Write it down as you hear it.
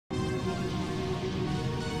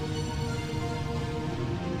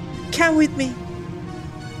come with me.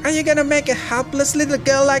 Are you gonna make a helpless little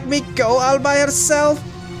girl like me go all by herself?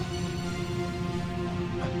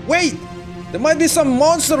 Wait! There might be some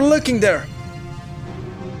monster lurking there.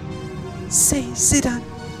 Say, Zidane.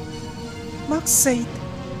 Mark said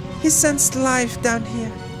he sensed life down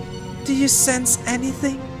here. Do you sense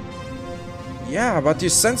anything? Yeah, but you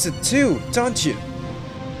sense it too, don't you?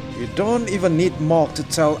 You don't even need Mark to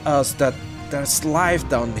tell us that there's life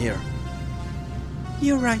down here.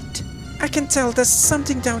 You're right. I can tell there's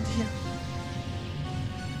something down here.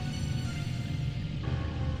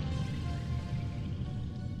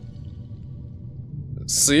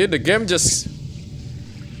 See, the game just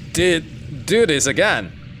did do this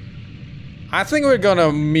again. I think we're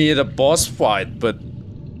gonna meet a boss fight, but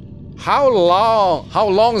how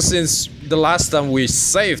long since the last time we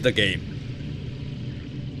saved the game?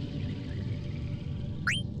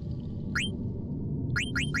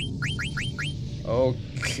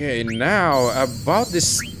 Okay, now about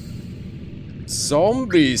this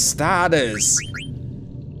zombie status.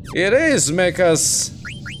 It is make us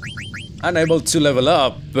unable to level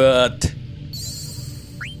up, but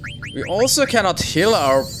we also cannot heal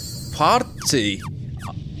our party,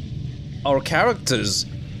 our characters,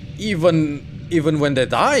 even when they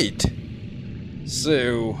died.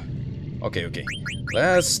 So, okay,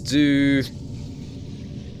 let's do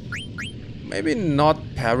maybe not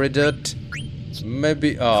parried.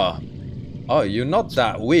 Maybe oh, you're not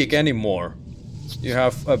that weak anymore. You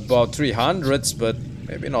have about 300s, but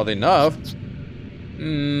maybe not enough.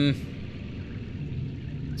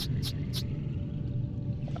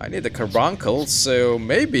 I need a carbuncle, so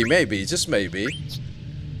maybe, just maybe.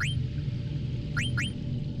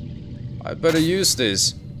 I better use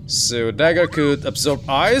this. So dagger could absorb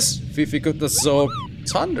ice, Vivi could absorb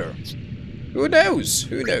thunder. Who knows?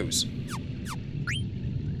 Who knows?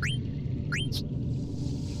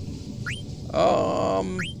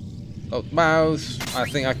 Mouth. I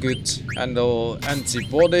think I could handle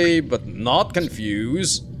antibody, but not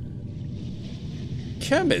confuse.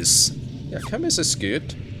 Chemist. Yeah, chemist is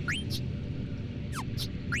good.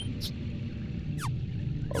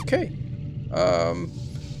 Okay.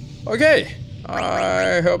 Okay.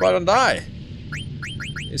 I hope I don't die.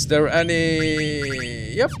 Is there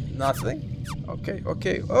any... Yep, nothing.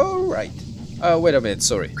 Okay. Alright. Wait a minute,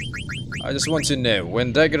 sorry. I just want to know,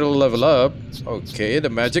 when dagger level up... Okay, the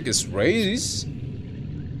magic is raised.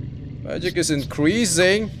 Magic is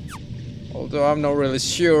increasing. Although I'm not really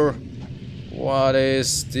sure what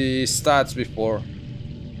is the stats before.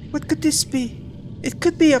 What could this be? It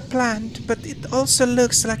could be a plant, but it also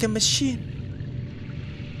looks like a machine.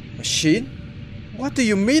 Machine? What do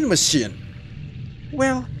you mean, machine?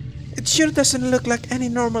 Well, it sure doesn't look like any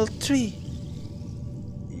normal tree.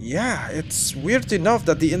 Yeah, it's weird enough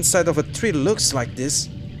that the inside of a tree looks like this.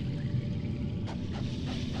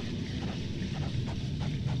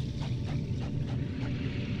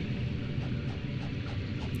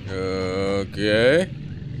 Okay.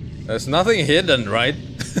 There's nothing hidden, right?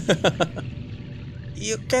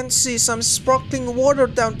 You can see some sparkling water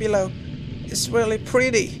down below. It's really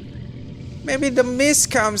pretty. Maybe the mist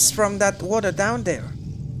comes from that water down there.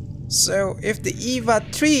 So if the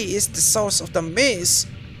Iifa tree is the source of the mist,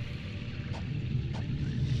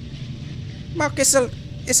 Mark is a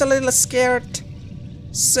little scared.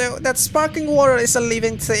 So that sparkling water is a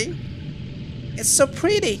living thing. It's so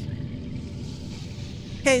pretty.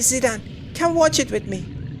 Hey Zidane, come watch it with me.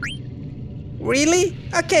 Really?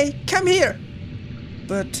 Okay, come here.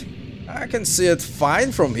 But I can see it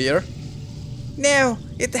fine from here. No,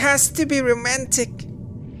 it has to be romantic.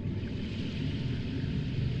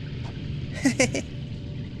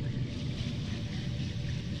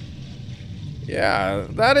 Yeah,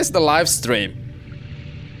 that is the live stream.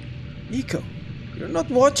 Nico, you're not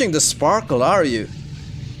watching the sparkle, are you?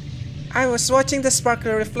 I was watching the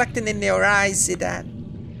sparkle reflecting in your eyes, Zidane.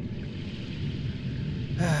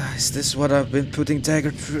 Is this what I've been putting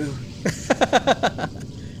Dagger through?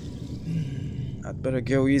 I'd better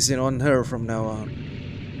go easy on her from now on.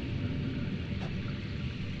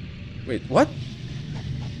 Wait, what?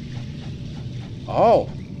 Oh.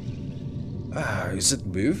 Is it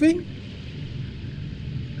moving?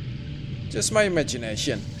 Just my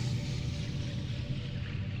imagination.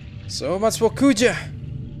 So much for Kuja.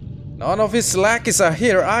 None of his lackeys are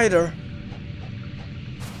here either.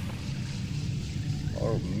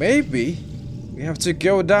 Or maybe we have to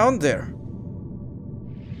go down there.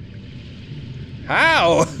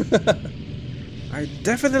 How? I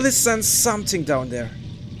definitely sense something down there.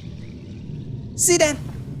 Zidane!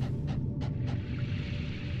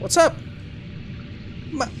 What's up?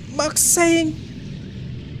 Mark's saying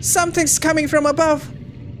something's coming from above.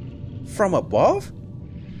 From above?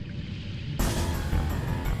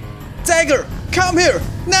 Dagger! Come here!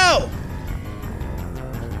 Now!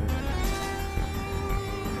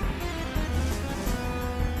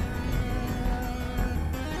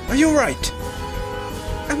 Are you right?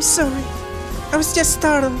 I'm sorry. I was just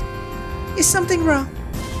startled. Is something wrong?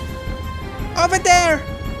 Over there!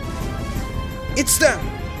 It's them!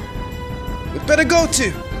 We'd better go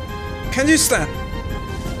too! Can you stand?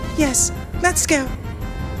 Yes, let's go.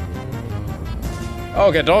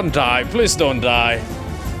 Okay, don't die. Please don't die.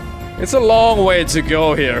 It's a long way to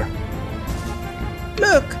go here.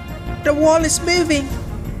 Look! The wall is moving.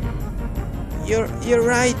 You're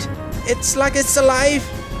right. It's like it's alive.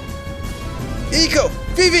 Eiko!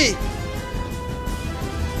 Vivi!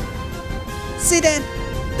 Zidane!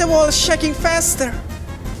 The wall is shaking faster.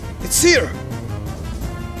 It's here!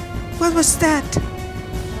 What was that?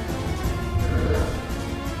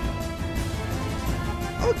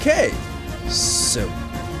 Okay. So,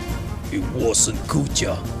 it wasn't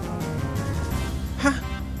Kuja. Huh?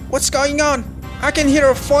 What's going on? I can hear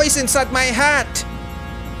a voice inside my head.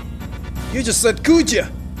 You just said Kuja.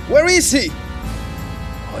 Where is he?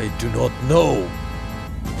 I do not know.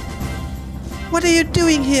 What are you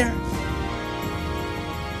doing here?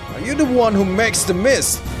 Are you the one who makes the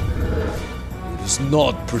mist? It is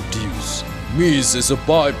not produced. Mist is a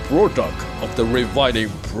byproduct of the reviving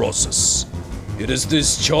process. It is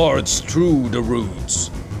discharged through the roots.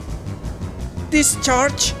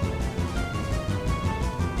 Discharge?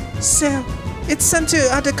 So, it's sent to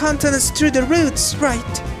other continents through the roots,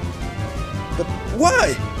 right? But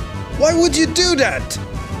why? Why would you do that?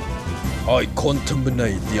 I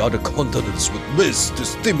contaminate the other continents with mist to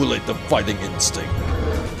stimulate the fighting instinct.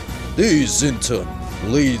 This in turn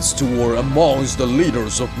leads to war amongst the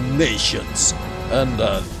leaders of nations, and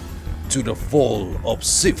then to the fall of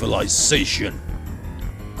civilization.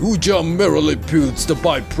 Kuja merely puts the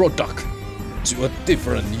byproduct to a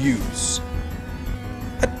different use.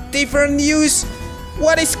 A different use?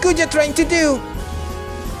 What is Kuja trying to do?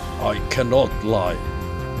 I cannot lie.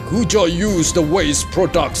 Kuja used the waste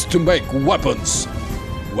products to make weapons.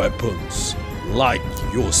 Weapons like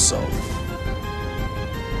yourself.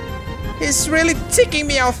 He's really ticking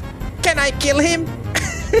me off. Can I kill him?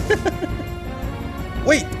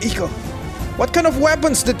 Wait, Eiko. What kind of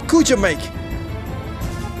weapons did Kuja make?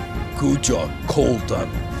 Kuja called them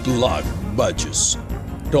black mages,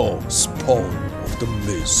 dog spawn of the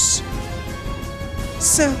mist.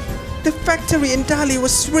 So, the factory in Dali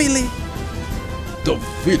was really...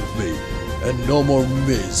 Defeat me, and no more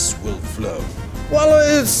mist will flow. Well,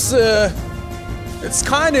 it's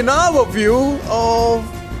kind enough of you.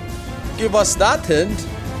 Give us that hint.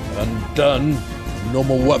 And then, no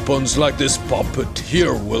more weapons like this puppet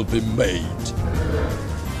here will be made.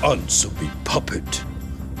 Answer me, puppet.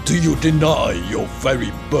 Do you deny your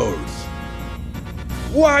very birth?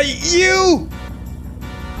 Why, you?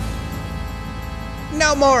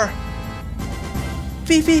 No more.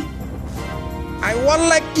 Vivi, I won't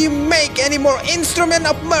let you make any more instrument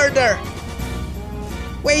of murder.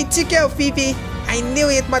 Way to go, Vivi. I knew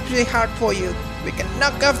it might be hard for you. We can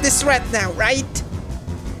knock off this rat now, right?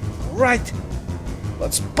 Right.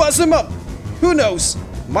 Let's buzz him up. Who knows?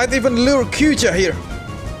 Might even lure Kuja here.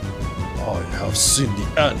 I have seen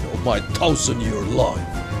the end of my 1,000-year life,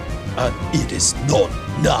 and it is not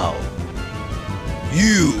now.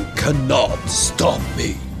 You cannot stop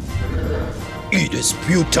me. It is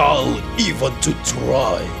futile even to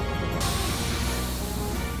try.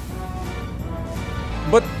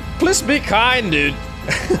 But please be kind, dude.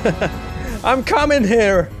 I'm coming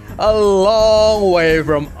here a long way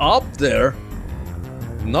from up there.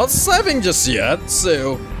 Not saving just yet,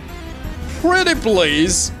 so pretty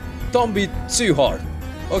please don't be too hard,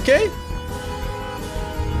 okay?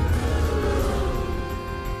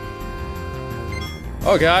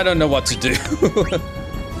 Okay, I don't know what to do.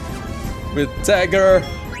 With Dagger,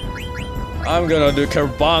 I'm gonna do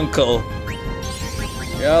Carbuncle.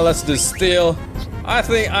 Yeah, let's do Steel. I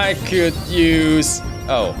think I could use...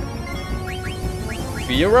 Oh.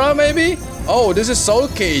 Fira, maybe? Oh, this is Soul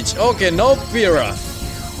Cage. Okay, no Fira.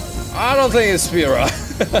 I don't think it's Fira.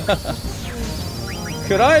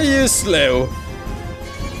 Could I use Slow?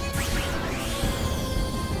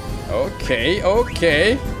 Okay,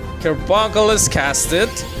 okay. Carbuncle is casted.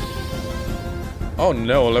 Oh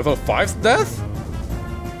no, level 5 death?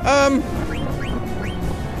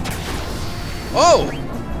 Oh!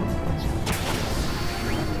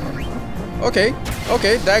 Okay,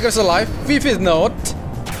 okay, Dagger's alive. Vivi's not.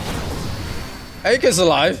 Ake is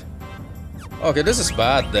alive. Okay, this is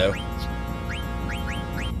bad though.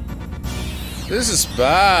 This is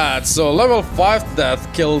bad. So level 5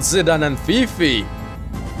 death killed Zidane and Vivi,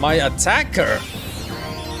 my attacker.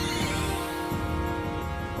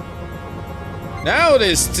 Now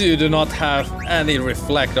these two do not have any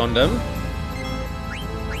reflect on them.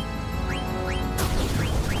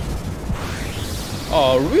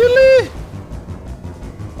 Oh, really?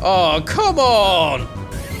 Oh, come on!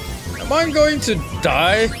 Am I going to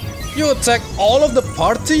die? You attack all of the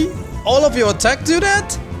party? All of your attack do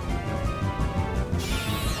that?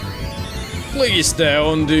 Please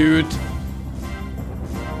down, dude.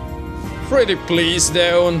 Pretty please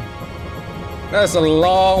down. There's a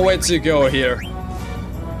long way to go here.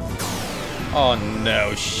 Oh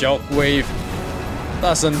no, shockwave.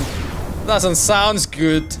 Doesn't sound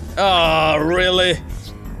good. Ah, really?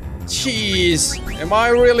 Jeez. Am I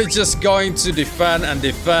really just going to defend and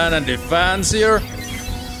defend and defend here?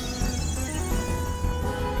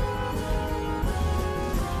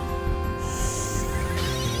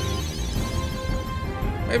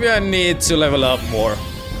 Maybe I need to level up more.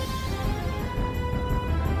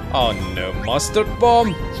 Oh no, mustard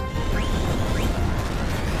bomb.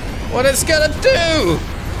 What it's gonna do?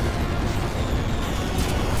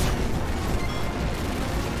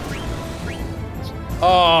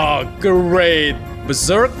 Oh, great.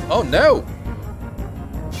 Berserk? Oh no.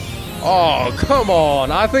 Oh, come on.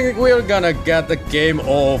 I think we're gonna get the game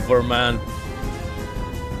over, man.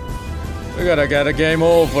 We're gonna get a game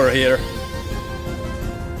over here.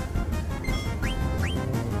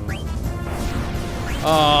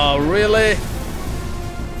 Oh, really?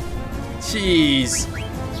 Jeez.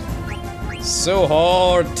 So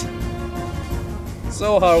hard.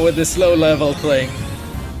 So hard with this low level thing.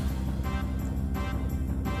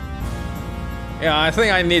 Yeah, I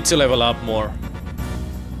think I need to level up more.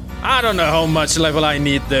 I don't know how much level I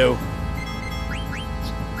need though.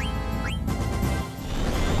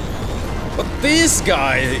 But this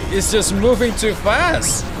guy is just moving too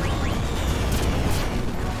fast.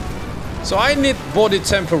 So I need body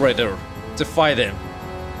temperature to fight him.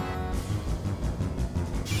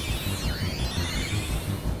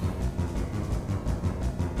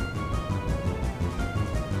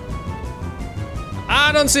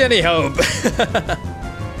 I don't see any hope.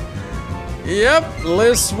 Yep,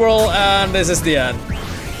 live world, and this is the end.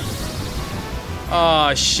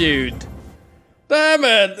 Ah, shoot. Damn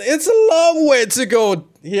it, it's a long way to go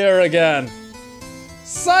here again.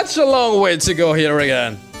 Such a long way to go here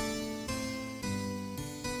again.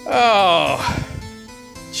 Oh,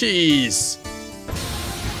 jeez.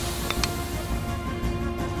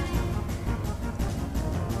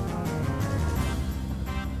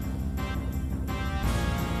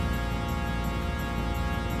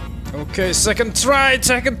 Okay, second try.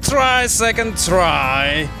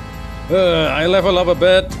 I level up a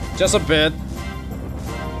bit, just a bit.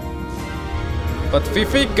 But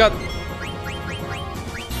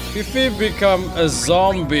Vivi become a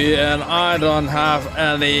zombie and I don't have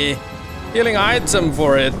any healing item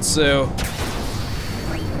for it, so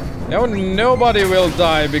nobody will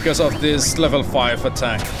die because of this level 5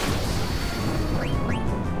 attack.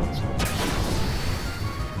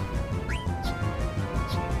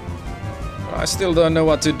 I still don't know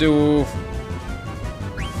what to do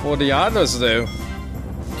for the others though.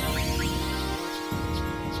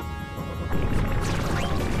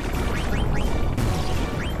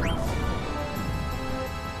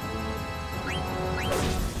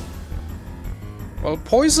 Well,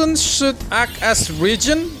 poison should act as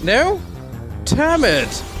regen? No? Damn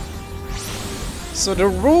it! So the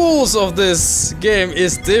rules of this game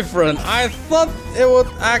is different. I thought it would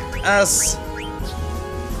act as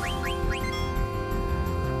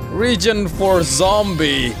regen for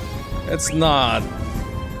zombie. It's not.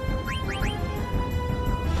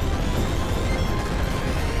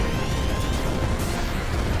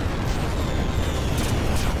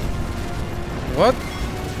 What?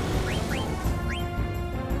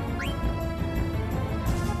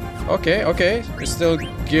 Okay, it's still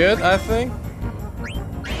good, I think.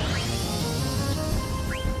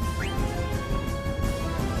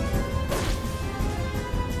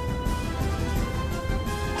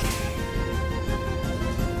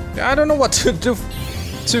 I don't know what to do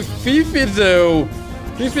to Vivi though.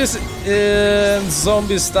 Vivi's in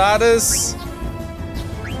zombie status.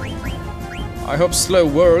 I hope slow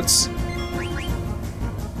works.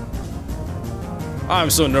 I'm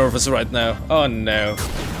so nervous right now. Oh no.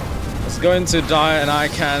 It's going to die and I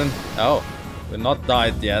can... Oh, we're not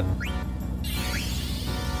died yet.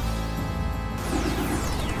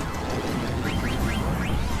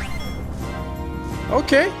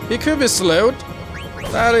 Okay, he could be slowed.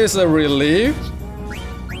 That is a relief.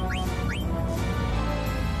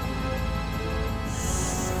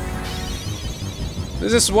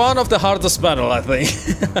 This is one of the hardest battles, I think.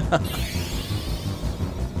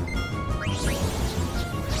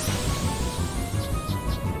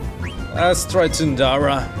 Let's try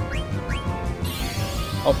Tundara.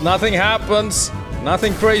 Hope nothing happens.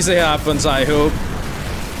 Nothing crazy happens, I hope.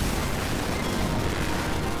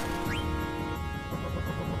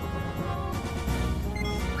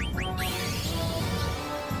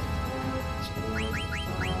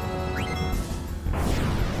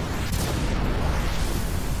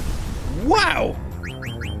 Wow!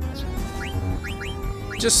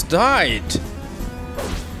 Just died.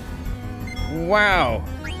 Wow.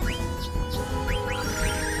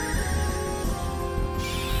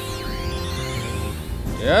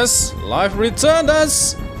 Yes, life returned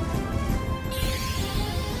us.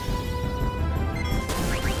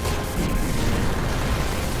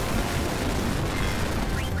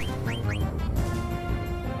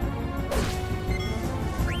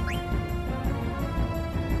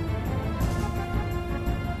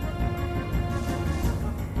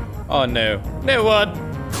 Oh no. No what?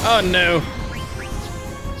 Oh no.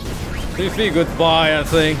 Vivi, goodbye, I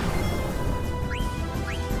think.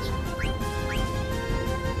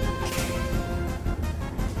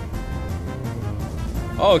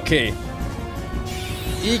 Okay.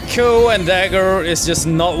 Eco and dagger is just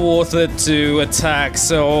not worth it to attack,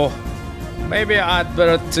 so maybe I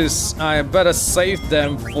better save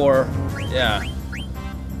them for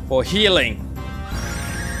for healing.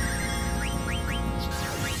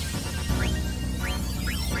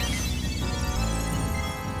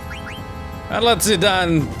 And let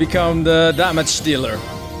Zidane become the damage dealer.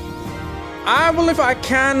 I believe I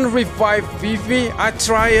can revive Vivi. I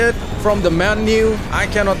try it from the menu. I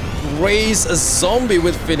cannot raise a zombie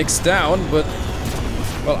with Phoenix down, but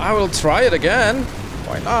well, I will try it again.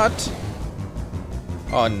 Why not?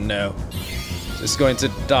 Oh no. She's going to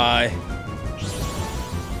die.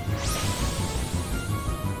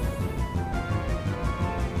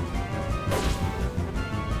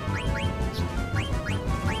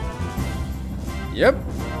 Yep.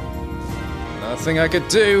 Nothing I could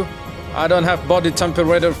do. I don't have body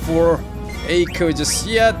temperature for Eiko just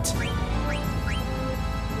yet.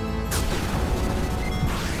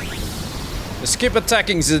 Just keep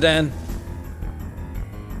attacking, Zidane.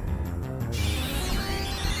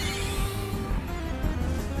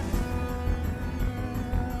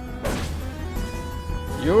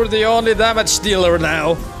 You're the only damage dealer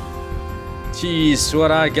now. Jeez,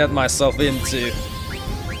 what I get myself into.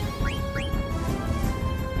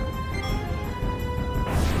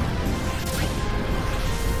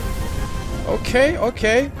 Okay,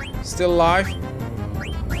 okay, still alive.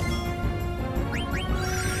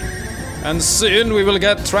 And soon we will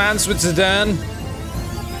get trans with Zidane.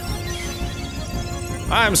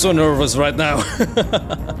 I'm so nervous right now.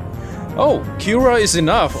 Oh, Cura is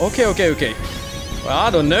enough. Okay, okay, okay. Well, I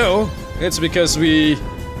don't know. It's because we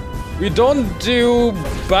don't do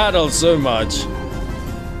battle so much.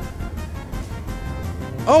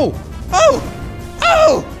 Oh! Oh!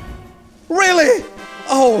 Oh! Really?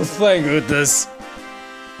 Oh, thank goodness.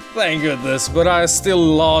 Thank goodness, but I still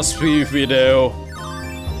lost Vivi though.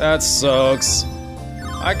 That sucks.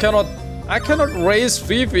 I cannot raise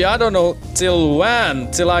Vivi, I don't know till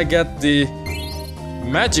when, till I get the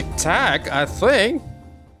magic tag, I think.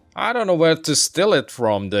 I don't know where to steal it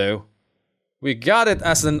from though. We got it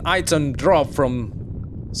as an item drop from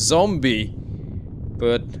Zombie.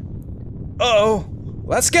 But uh-oh,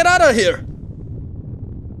 let's get out of here.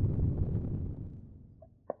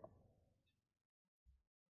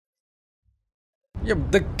 Yeah,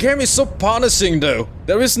 the game is so punishing though.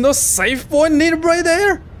 There is no save point nearby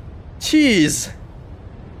there. Jeez.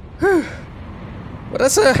 But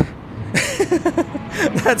that's a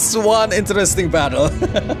that's one interesting battle.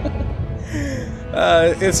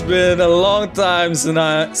 It's been a long time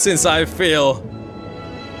since I feel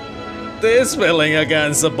this feeling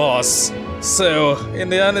against a boss. So in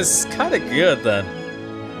the end, it's kind of good then.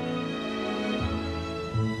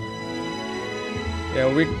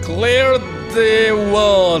 Yeah, we cleared the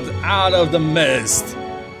world out of the mist.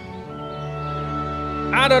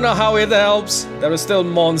 I don't know how it helps. There are still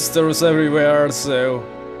monsters everywhere, so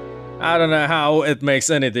I don't know how it makes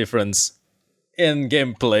any difference in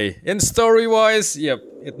gameplay. In story-wise, yep,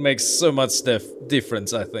 it makes so much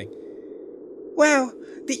difference, I think. Wow,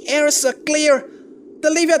 the air is so clear. The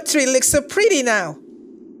Livia tree looks so pretty now.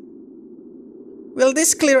 Will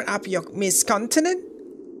this clear up your mist continent?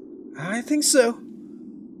 I think so.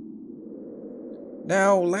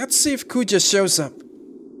 Now, let's see if Kuja shows up.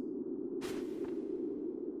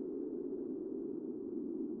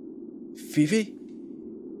 Vivi?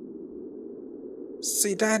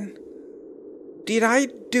 Zidane? Did I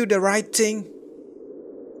do the right thing?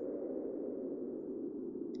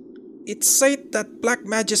 It said that black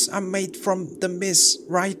mages are made from the mist,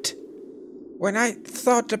 right? When I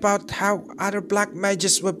thought about how other black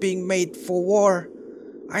mages were being made for war,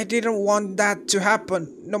 I didn't want that to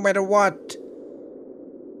happen, no matter what.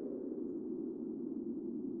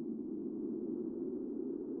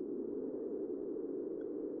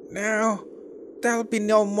 Now, there'll be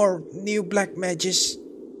no more new black mages.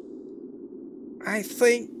 I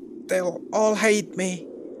think they'll all hate me.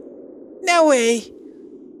 No way!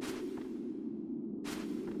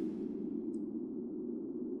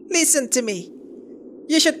 Listen to me.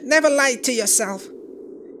 You should never lie to yourself.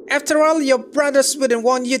 After all, your brothers wouldn't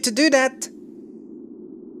want you to do that.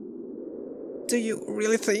 Do you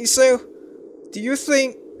really think so? Do you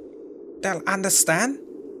think they'll understand?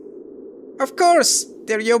 Of course,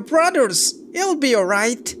 they're your brothers. It'll be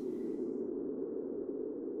alright.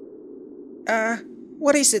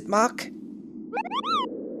 What is it, Mark?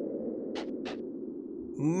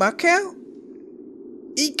 Marco?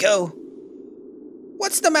 Eco?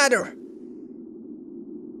 What's the matter?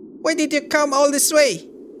 Why did you come all this way?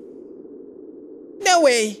 No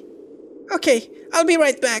way. Okay, I'll be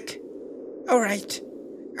right back. Alright.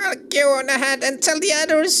 I'll go on ahead and tell the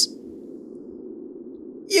others.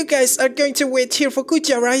 You guys are going to wait here for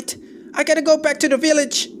Kuja, right? I gotta go back to the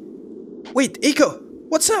village. Wait, Eco,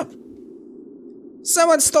 what's up?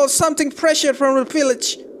 Someone stole something precious from the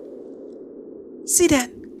village.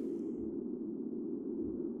 Zidane.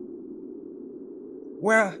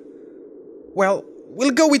 Well,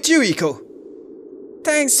 we'll go with you, Eco.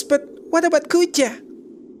 Thanks, but what about Kuja?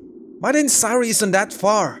 Madin Sari isn't that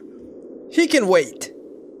far. He can wait.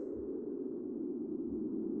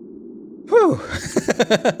 Whew.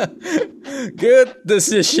 Good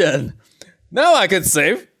decision. Now I can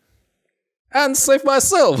save. And save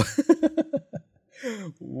myself.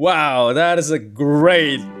 Wow, that is a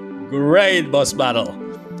great boss battle.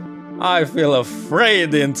 I feel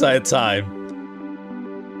afraid the entire time.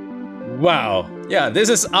 Wow. Yeah, this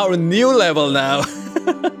is our new level now.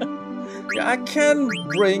 Yeah, I can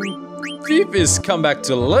bring Vivi's come back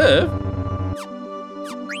to live.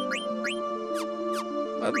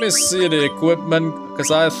 Let me see the equipment,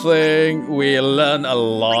 because I think we learn a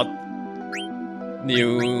lot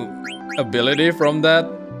new ability from that.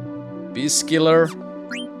 Beast Killer.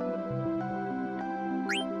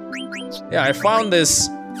 Yeah, I found this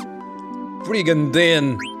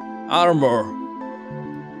Brigandine armor.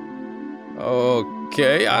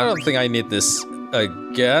 Okay, I don't think I need this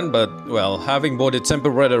again, but well, having body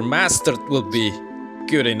temperature mastered will be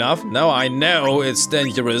good enough. Now I know it's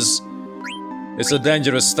dangerous. It's a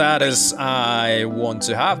dangerous status. I want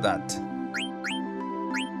to have that.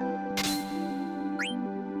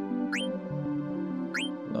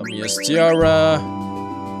 Lamia's Tiara,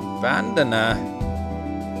 Bandana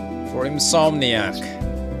for Insomniac.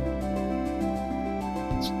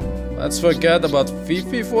 Let's forget about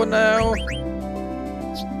Vivi for now.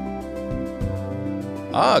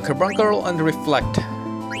 Ah, Carbuncle and Reflect.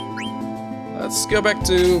 Let's go back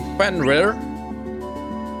to Fenrir.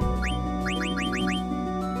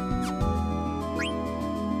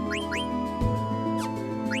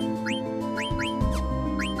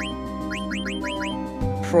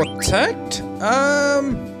 Protect? Not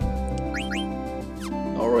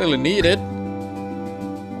really needed.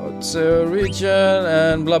 Auto region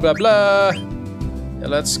and blah blah blah. Yeah,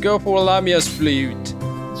 let's go for Lamia's flute.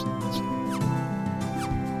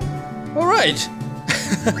 Alright.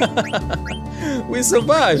 We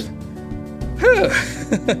survived.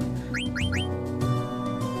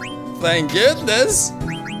 Thank goodness.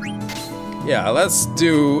 Yeah, let's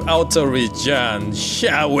do auto regen,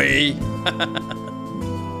 shall we?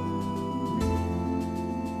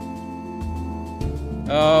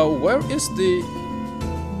 Where is the...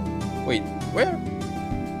 Wait, where?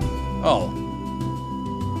 Oh.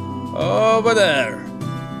 Over there.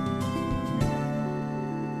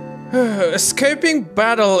 Escaping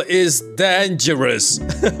battle is dangerous.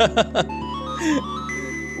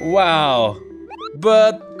 Wow.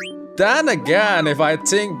 But then again, if I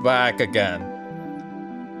think back again,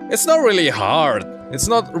 it's not really hard. It's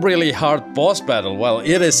not really hard boss battle. Well,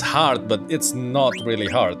 it is hard, but it's not really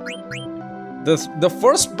hard. The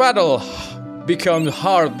first battle became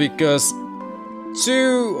hard because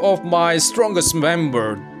two of my strongest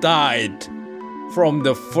members died from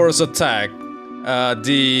the first attack.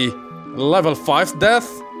 The level 5 death,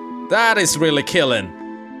 that is really killing.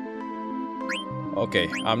 Okay,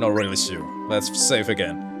 I'm not really sure. Let's save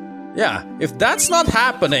again. Yeah, if that's not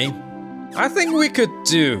happening, I think we could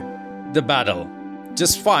do the battle.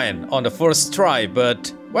 just fine on the first try,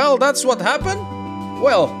 but well, that's what happened.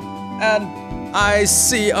 Well, and I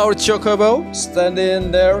see our Chocobo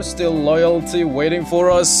standing there, still loyalty waiting for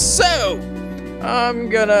us. So I'm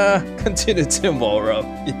gonna continue tomorrow.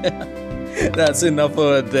 Yeah, that's enough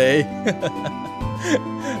for a day.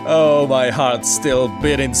 Oh, my heart's still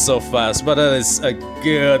beating so fast, but that is a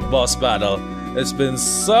good boss battle. It's been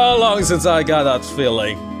so long since I got that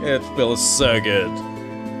feeling. It feels so good.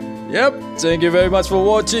 Yep, thank you very much for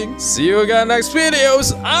watching. See you again next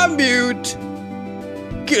videos. I'm Mute.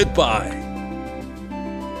 Goodbye.